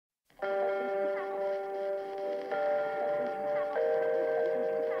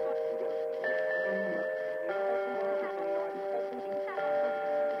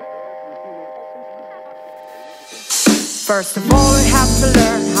First of all, you have to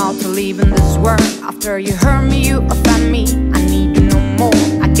learn how to live in this world. After you hurt me, you offend me. I need to know more.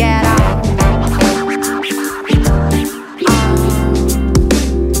 I get out.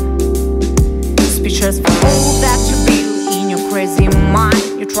 Speechless for all that you feel in your crazy mind.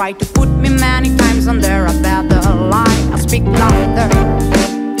 You try to put me many times under a better light. I speak louder.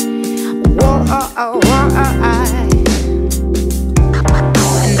 Whoa,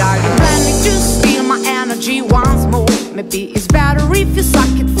 and are you planning to steal my energy once more? Maybe it's better if you suck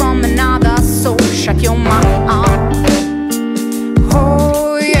it from another soul. Shut your mouth.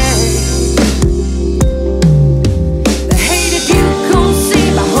 Oh yeah. The hate that you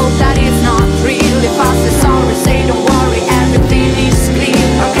conceive, I hope that it's not real. If I say sorry, say don't worry, everything is clear.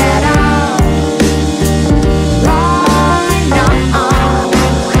 I'll get out right now.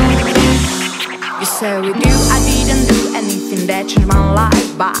 You say with you I didn't do anything that changed my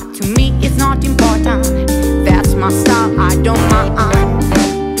life, but to me it's not important. That's my style, I don't mind.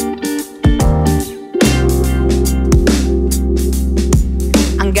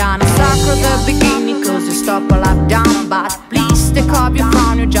 I'm gonna sucker the beginning cause you stop all I've done. But please take off your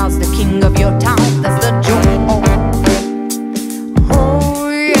crown, you're just the king of your town. That's the joke. Oh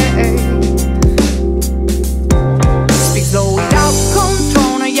yeah. Speak slow without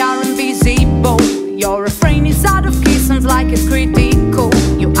control, no you're invisible. Your refrain is out of key, sounds like it's critical.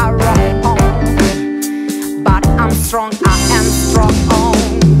 You are wrong, but I'm strong, I am strong.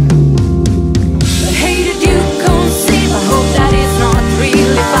 The hate that you conceive, I hope that it's not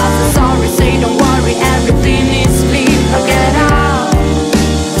real. If I say sorry, say don't worry, everything is clear. I'll get out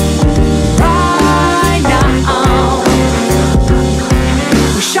right now.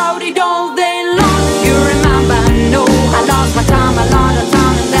 We shouted all day long, you remember? No, I lost my time a lot of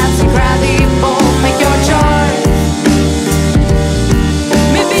time, and that's incredible. Make your choice.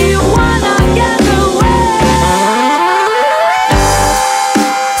 Maybe you wanna get away.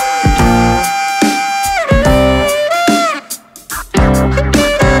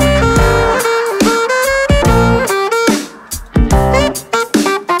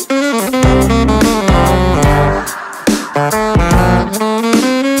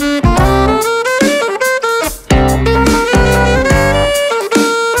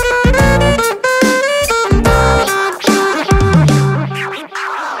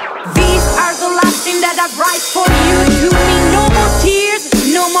 These are the last things that I write for you. To me, no more tears,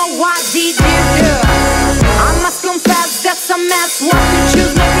 no more what did you do. I must confess that's a mess. What you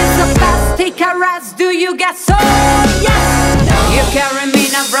choose, maybe it's the best. Take a rest, do you get so? Yes, you carry me